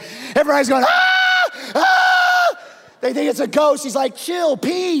Boy. Everybody's going, They think it's a ghost. He's like, chill,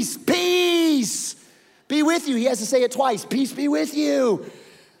 peace, peace. Be with you. He has to say it twice. Peace be with you.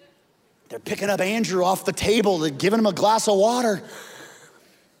 They're picking up Andrew off the table and giving him a glass of water.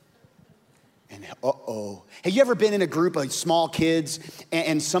 And Have you ever been in a group of small kids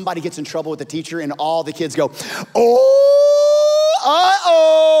and somebody gets in trouble with the teacher and all the kids go,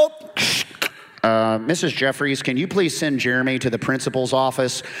 Mrs. Jeffries, can you please send Jeremy to the principal's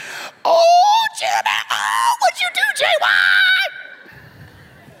office? Oh, Jeremy, what'd you do, JY?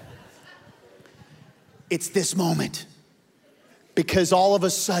 It's this moment. Because all of a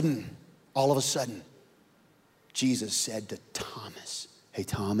sudden, Jesus said to Thomas, hey,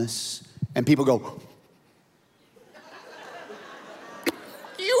 Thomas. And people go,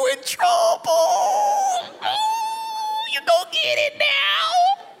 you in trouble. Oh, you go get it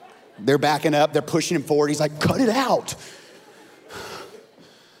now. They're backing up. They're pushing him forward. He's like, cut it out.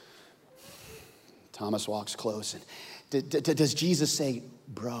 Thomas walks close. And does Jesus say,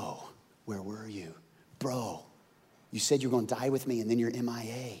 bro, where were you? Bro, you said you're going to die with me and then you're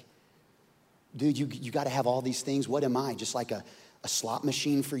MIA. Dude, you got to have all these things. What am I? Just like a slot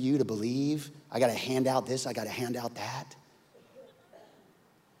machine for you to believe? I got to hand out this. I got to hand out that.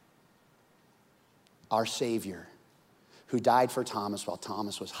 Our Savior, who died for Thomas while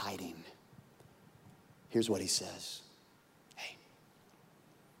Thomas was hiding. Here's what he says. Hey,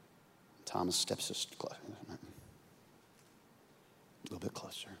 Thomas steps a little bit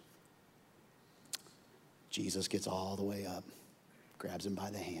closer. Jesus gets all the way up, grabs him by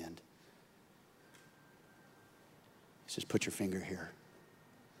the hand. He says, put your finger here.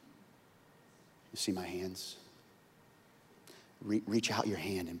 You see my hands? Reach out your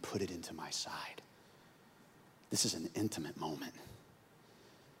hand and put it into my side. This is an intimate moment.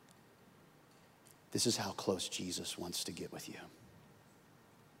 This is how close Jesus wants to get with you.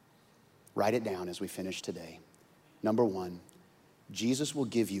 Write it down as we finish today. Number one, Jesus will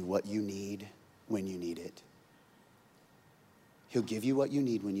give you what you need when you need it. He'll give you what you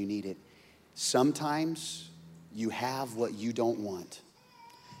need when you need it. Sometimes you have what you don't want.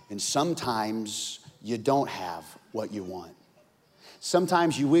 And sometimes you don't have what you want.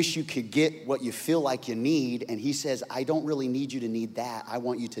 Sometimes you wish you could get what you feel like you need, and he says, I don't really need you to need that. I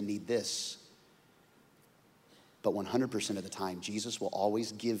want you to need this. But 100% of the time, Jesus will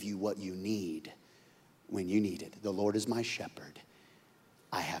always give you what you need when you need it. The Lord is my shepherd.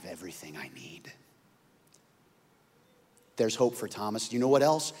 I have everything I need. There's hope for Thomas. You know what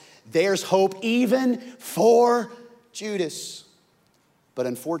else? There's hope even for Judas. But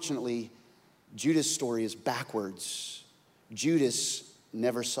unfortunately, Judas' story is backwards. Judas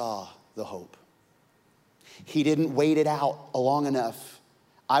never saw the hope. He didn't wait it out long enough.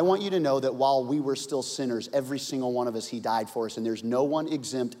 I want you to know that while we were still sinners, every single one of us, he died for us, and there's no one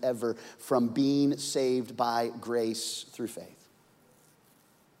exempt ever from being saved by grace through faith.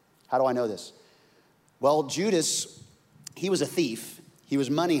 How do I know this? Well, Judas, he was a thief, he was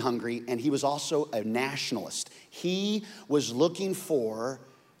money hungry, and he was also a nationalist. He was looking for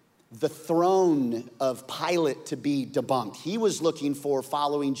the throne of Pilate to be debunked. He was looking for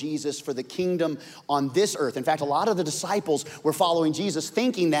following Jesus for the kingdom on this earth. In fact, a lot of the disciples were following Jesus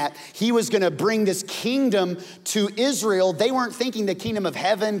thinking that he was going to bring this kingdom to Israel. They weren't thinking the kingdom of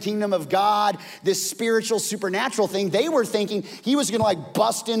heaven, kingdom of God, this spiritual, supernatural thing. They were thinking he was going to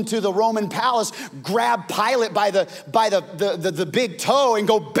bust into the Roman palace, grab Pilate by the big toe and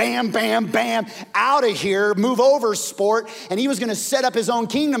go bam, bam, bam, out of here, move over, sport. And he was going to set up his own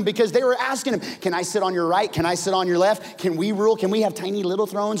kingdom because they were asking him, can I sit on your right? Can I sit on your left? Can we rule? Can we have tiny little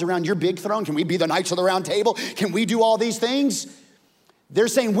thrones around your big throne? Can we be the Knights of the Round Table? Can we do all these things? They're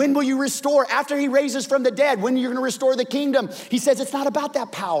saying, when will you restore? After he raises from the dead, when are you going to restore the kingdom? He says, it's not about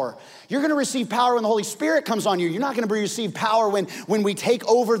that power. You're going to receive power when the Holy Spirit comes on you. You're not going to receive power when we take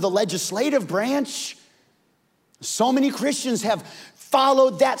over the legislative branch. So many Christians have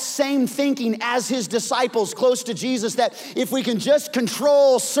followed that same thinking as his disciples close to Jesus, that if we can just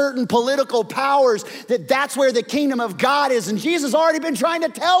control certain political powers, that's where the kingdom of God is. And Jesus has already been trying to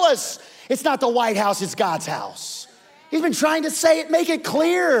tell us it's not the White House, it's God's house. He's been trying to say it, make it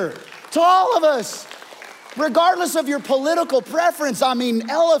clear to all of us. Regardless of your political preference,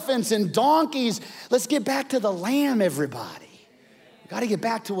 elephants and donkeys, let's get back to the lamb, everybody. We've got to get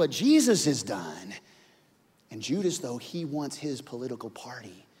back to what Jesus has done. And Judas, though, he wants his political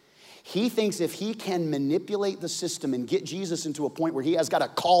party. He thinks if he can manipulate the system and get Jesus into a point where he has got to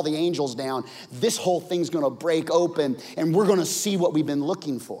call the angels down, this whole thing's going to break open and we're going to see what we've been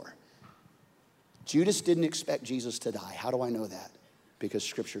looking for. Judas didn't expect Jesus to die. How do I know that? Because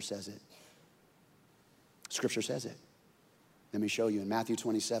Scripture says it. Scripture says it. Let me show you in Matthew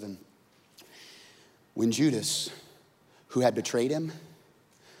 27. When Judas, who had betrayed him,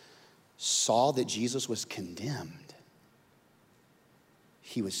 saw that Jesus was condemned,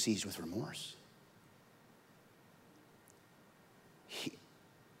 he was seized with remorse.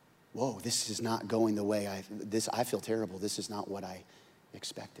 This is not going the way I feel terrible. This is not what I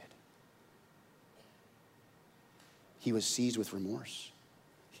expected. He was seized with remorse.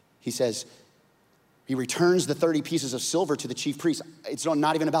 He says, he returns the 30 pieces of silver to the chief priests. It's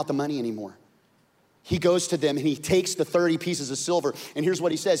not even about the money anymore. He goes to them and he takes the 30 pieces of silver. And here's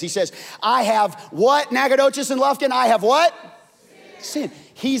what he says. He says, I have what, Nacogdoches and Lufkin? I have what? Sin.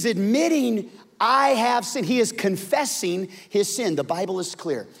 He's admitting I have sin. He is confessing his sin. The Bible is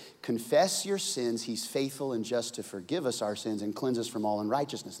clear. Confess your sins. He's faithful and just to forgive us our sins and cleanse us from all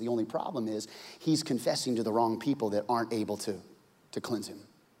unrighteousness. The only problem is he's confessing to the wrong people that aren't able to cleanse him.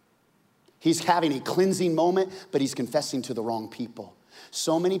 He's having a cleansing moment, but he's confessing to the wrong people.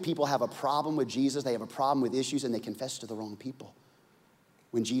 So many people have a problem with Jesus, they have a problem with issues, and they confess to the wrong people.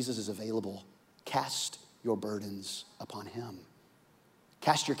 When Jesus is available, cast your burdens upon him.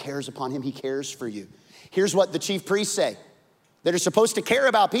 Cast your cares upon him. He cares for you. Here's what the chief priests say that are supposed to care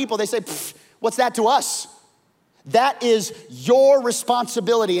about people. They say, what's that to us? That is your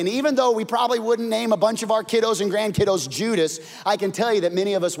responsibility. And even though we probably wouldn't name a bunch of our kiddos and grandkiddos Judas, I can tell you that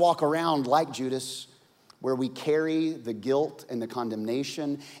many of us walk around like Judas, where we carry the guilt and the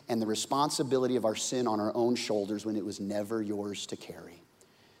condemnation and the responsibility of our sin on our own shoulders when it was never yours to carry.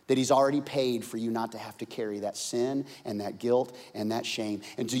 That he's already paid for you not to have to carry that sin and that guilt and that shame.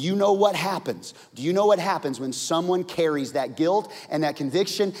 And do you know what happens? Do you know what happens when someone carries that guilt and that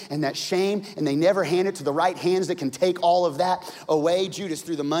conviction and that shame and they never hand it to the right hands that can take all of that away? Judas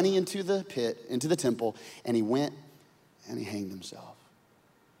threw the money into the pit, into the temple, and he went and he hanged himself.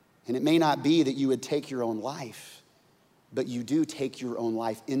 And it may not be that you would take your own life, but you do take your own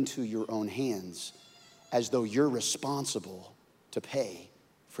life into your own hands as though you're responsible to pay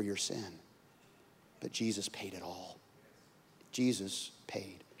for your sin. But Jesus paid it all. Jesus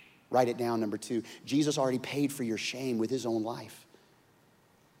paid. Write it down, number 2. Jesus already paid for your shame with his own life.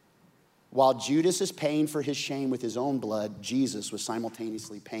 While Judas is paying for his shame with his own blood, Jesus was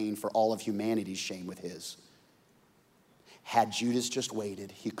simultaneously paying for all of humanity's shame with his. Had Judas just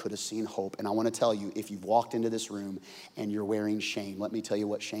waited, he could have seen hope. And I want to tell you, if you've walked into this room and you're wearing shame, let me tell you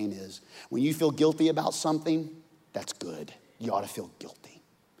what shame is. When you feel guilty about something, that's good. You ought to feel guilty.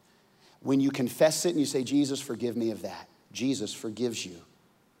 When you confess it and you say, Jesus, forgive me of that, Jesus forgives you.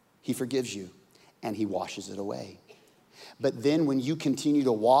 He forgives you and he washes it away. But then when you continue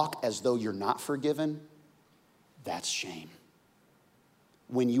to walk as though you're not forgiven, that's shame.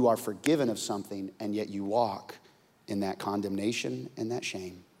 When you are forgiven of something and yet you walk in that condemnation and that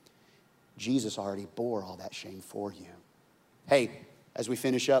shame, Jesus already bore all that shame for you. Hey, as we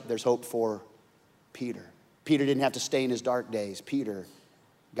finish up, there's hope for Peter. Peter didn't have to stay in his dark days. Peter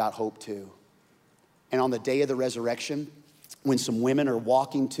got hope too. And on the day of the resurrection, when some women are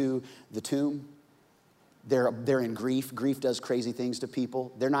walking to the tomb, they're in grief. Grief does crazy things to people.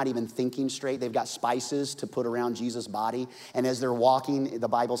 They're not even thinking straight. They've got spices to put around Jesus' body. And as they're walking, the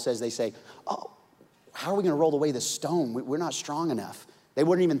Bible says, they say, oh, how are we going to roll away the stone? We're not strong enough. They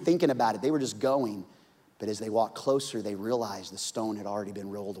weren't even thinking about it. They were just going. But as they walked closer, they realized the stone had already been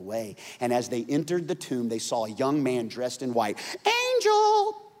rolled away. And as they entered the tomb, they saw a young man dressed in white,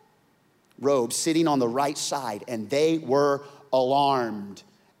 angel robe, sitting on the right side, and they were alarmed.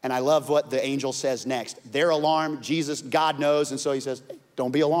 And I love what the angel says next. They're alarmed. Jesus, God knows, and so he says, hey,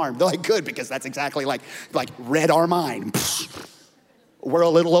 don't be alarmed. They're like, good, because that's exactly like read our mind. We're a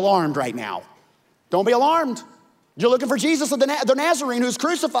little alarmed right now. Don't be alarmed. You're looking for Jesus, the Nazarene who's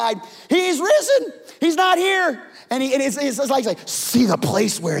crucified. He's risen. He's not here. And it's like, see the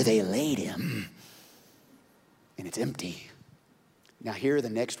place where they laid him. And it's empty. Now here are the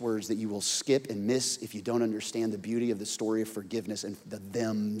next words that you will skip and miss if you don't understand the beauty of the story of forgiveness and the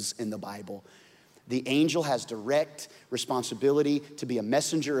thems in the Bible. The angel has direct responsibility to be a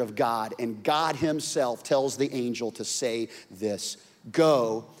messenger of God, and God himself tells the angel to say this: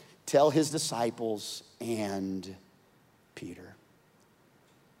 go, tell his disciples and Peter.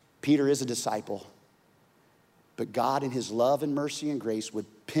 Peter is a disciple, but God in his love and mercy and grace would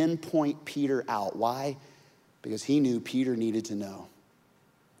pinpoint Peter out. Why? Because he knew Peter needed to know,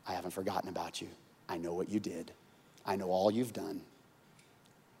 I haven't forgotten about you. I know what you did. I know all you've done.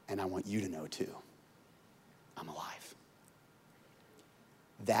 And I want you to know too, I'm alive.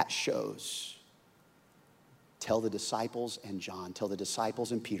 That shows, tell the disciples and John, tell the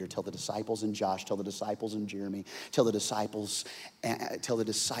disciples and Peter, tell the disciples and Josh, tell the disciples and Jeremy, tell the disciples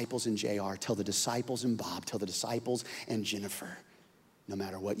and JR, tell the disciples and Bob, tell the disciples and Jennifer, no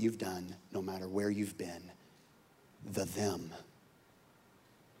matter what you've done, no matter where you've been, the them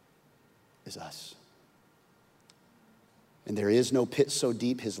is us. And there is no pit so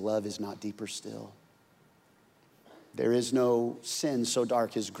deep, his love is not deeper still. There is no sin so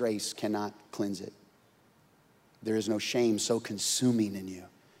dark, his grace cannot cleanse it. There is no shame so consuming in you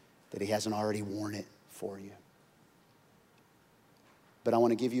that he hasn't already worn it for you. But I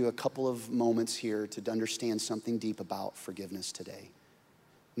want to give you a couple of moments here to understand something deep about forgiveness today.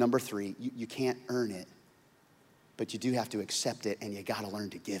 Number 3, you can't earn it, but you do have to accept it, and you got to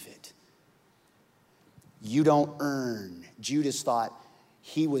learn to give it. You don't earn. Judas thought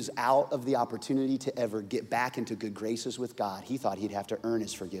he was out of the opportunity to ever get back into good graces with God. He thought he'd have to earn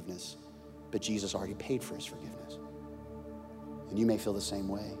his forgiveness, but Jesus already paid for his forgiveness. And you may feel the same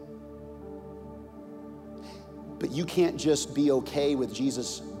way. But you can't just be okay with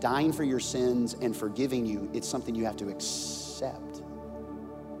Jesus dying for your sins and forgiving you. It's something you have to accept.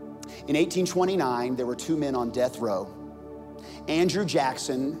 In 1829, there were two men on death row. Andrew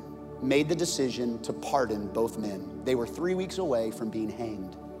Jackson made the decision to pardon both men. They were 3 weeks away from being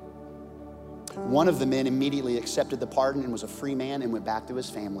hanged. One of the men immediately accepted the pardon and was a free man and went back to his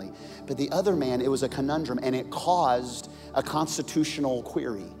family. But the other man, it was a conundrum, and it caused a constitutional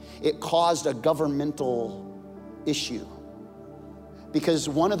query. It caused a governmental issue. Because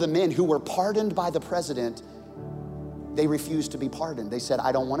one of the men who were pardoned by the president, they refused to be pardoned. They said,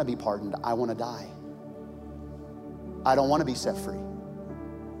 I don't want to be pardoned. I want to die. I don't want to be set free.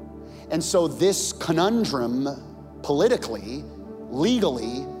 And so this conundrum, politically,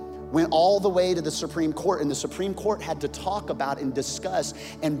 legally, went all the way to the Supreme Court, and the Supreme Court had to talk about and discuss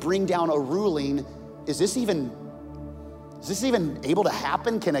and bring down a ruling. Is this even able to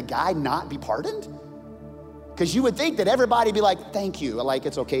happen? Can a guy not be pardoned? Because you would think that everybody would be like, thank you, like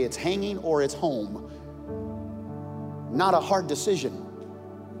it's okay, it's hanging or it's home. Not a hard decision.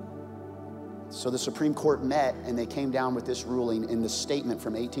 So the Supreme Court met and they came down with this ruling in the statement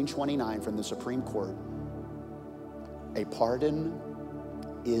from 1829 from the Supreme Court. A pardon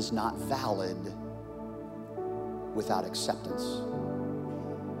is not valid without acceptance.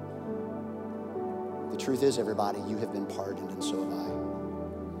 The truth is, everybody, you have been pardoned and so have I.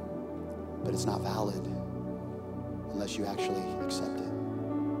 But it's not valid unless you actually accept it.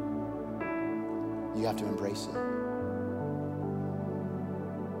 You have to embrace it.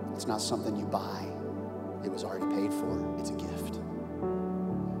 It's not something you buy. It was already paid for. It's a gift.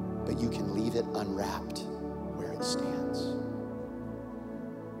 But you can leave it unwrapped where it stands.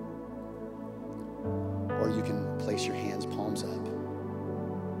 Or you can place your hands, palms up,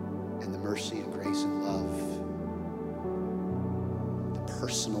 and the mercy and grace and love, the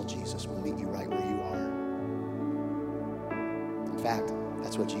personal Jesus will meet you right where you are. In fact,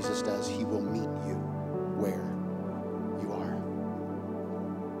 that's what Jesus does. He will meet you where you are.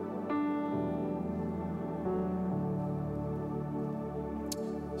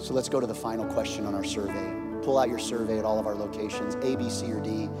 So let's go to the final question on our survey. Pull out your survey at all of our locations, A, B, C, or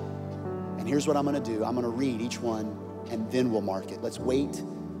D. And here's what I'm gonna do. I'm gonna read each one and then we'll mark it. Let's wait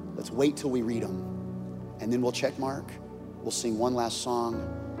till we read them. And then we'll check mark. We'll sing one last song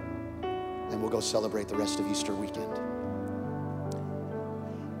and we'll go celebrate the rest of Easter weekend.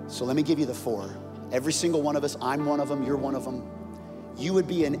 So let me give you the four. Every single one of us, I'm one of them, you're one of them. You would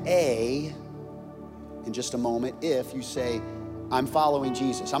be an A in just a moment if you say, I'm following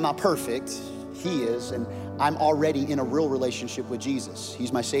Jesus. I'm not perfect, He is, and I'm already in a real relationship with Jesus.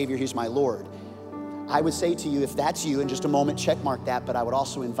 He's my Savior, He's my Lord. I would say to you, if that's you, in just a moment, check mark that, but I would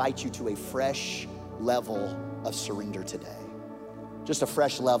also invite you to a fresh level of surrender today. Just a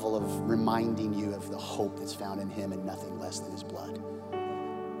fresh level of reminding you of the hope that's found in Him and nothing less than His blood.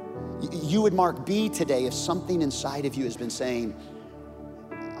 You would mark B today if something inside of you has been saying,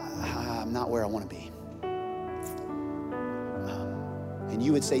 I'm not where I want to be. And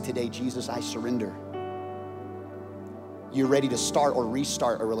you would say today, Jesus, I surrender. You're ready to start or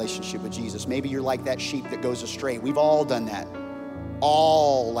restart a relationship with Jesus. Maybe you're like that sheep that goes astray. We've all done that.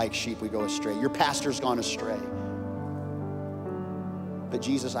 All like sheep, we go astray. Your pastor's gone astray. But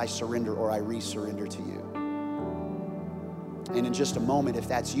Jesus, I surrender or I re-surrender to you. And in just a moment, if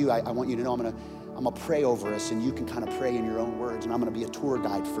that's you, I want you to know I'm gonna pray over us, and you can kind of pray in your own words, and I'm gonna be a tour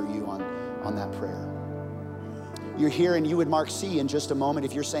guide for you on that prayer. You're here and you would mark C in just a moment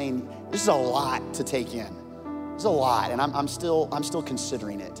if you're saying, this is a lot to take in. It's a lot, and I'm still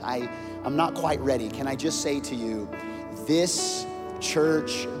considering it. I'm not quite ready. Can I just say to you, this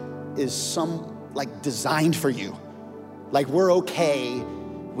church is designed for you. Like, we're okay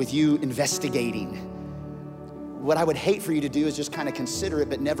with you investigating. What I would hate for you to do is just kind of consider it,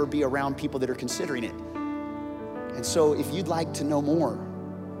 but never be around people that are considering it. And so if you'd like to know more,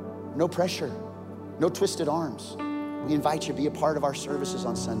 no pressure, no twisted arms. We invite you to be a part of our services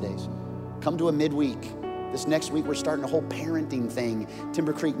on Sundays. Come to a midweek. This next week, we're starting a whole parenting thing,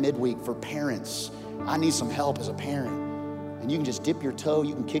 Timber Creek Midweek for parents. I need some help as a parent. And you can just dip your toe,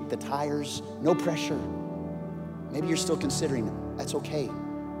 you can kick the tires, no pressure. Maybe you're still considering it. That's okay.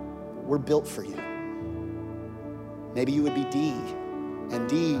 We're built for you. Maybe you would be D. And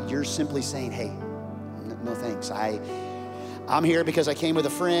D, you're simply saying, hey, no thanks. I'm here because I came with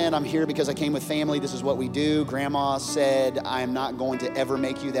a friend. I'm here because I came with family. This is what we do. Grandma said, I'm not going to ever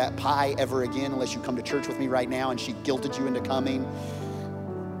make you that pie ever again unless you come to church with me right now, and she guilted you into coming.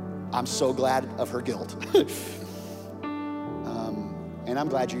 I'm so glad of her guilt. And I'm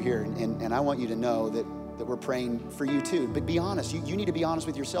glad you're here. And I want you to know that we're praying for you too. But be honest. You need to be honest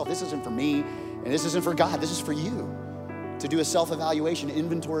with yourself. This isn't for me, and this isn't for God. This is for you to do a self-evaluation,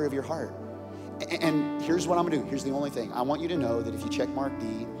 inventory of your heart. And here's what I'm gonna do. Here's the only thing. I want you to know that if you check mark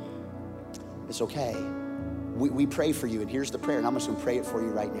D, It's okay. We pray for you, and here's the prayer, and I'm just gonna pray it for you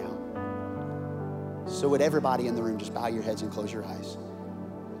right now. So would everybody in the room just bow your heads and close your eyes?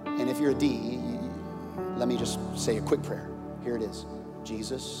 And if you're a D, let me just say a quick prayer. Here it is.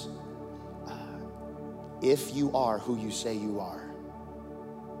 Jesus, if you are who you say you are,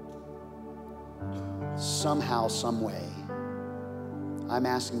 somehow, some way, I'm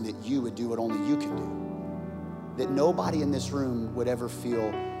asking that you would do what only you can do. That nobody in this room would ever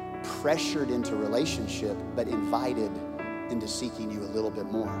feel pressured into relationship, but invited into seeking you a little bit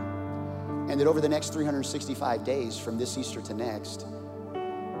more. And that over the next 365 days, from this Easter to next,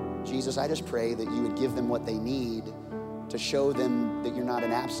 Jesus, I just pray that you would give them what they need to show them that you're not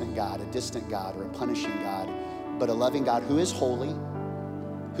an absent God, a distant God, or a punishing God, but a loving God who is holy,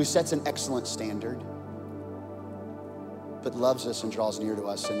 who sets an excellent standard, but loves us and draws near to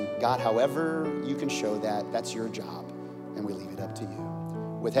us. And God, however you can show that, that's your job, and we leave it up to you.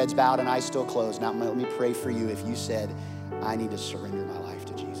 With heads bowed and eyes still closed, now let me pray for you if you said, I need to surrender my life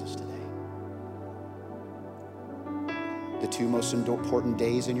to Jesus today. The two most important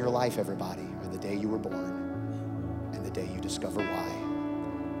days in your life, everybody, are the day you were born and the day you discover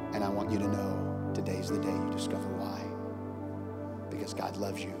why. And I want you to know today's the day you discover why. Because God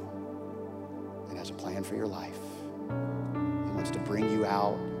loves you and has a plan for your life. He wants to bring you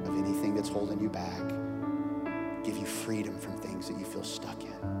out of anything that's holding you back, give you freedom from things that you feel stuck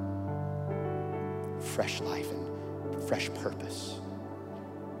in, fresh life and fresh purpose,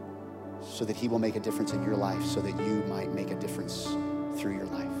 so that he will make a difference in your life, so that you might make a difference through your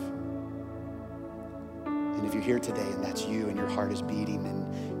life. And if you're here today and that's you and your heart is beating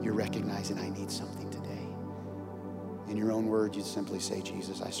and you're recognizing I need something today, in your own words, you'd simply say,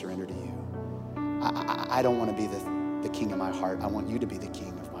 Jesus, I surrender to you. I don't want to be the king of my heart. I want you to be the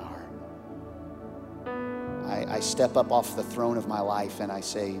king of my heart. I step up off the throne of my life and I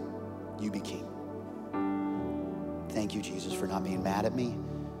say, you be king. Thank you, Jesus, for not being mad at me,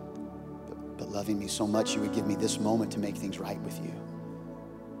 but loving me so much you would give me this moment to make things right with you.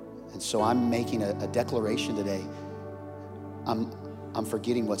 And so I'm making a declaration today. I'm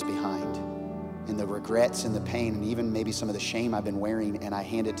forgetting what's behind, and the regrets and the pain and even maybe some of the shame I've been wearing, and I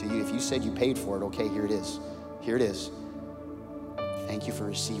hand it to you. If you said you paid for it, okay, here it is. Here it is. Thank you for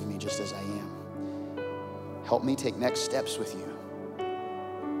receiving me just as I am. Help me take next steps with you.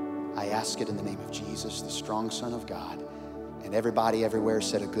 I ask it in the name of Jesus, the strong Son of God. And everybody everywhere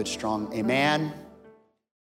said a good, strong amen.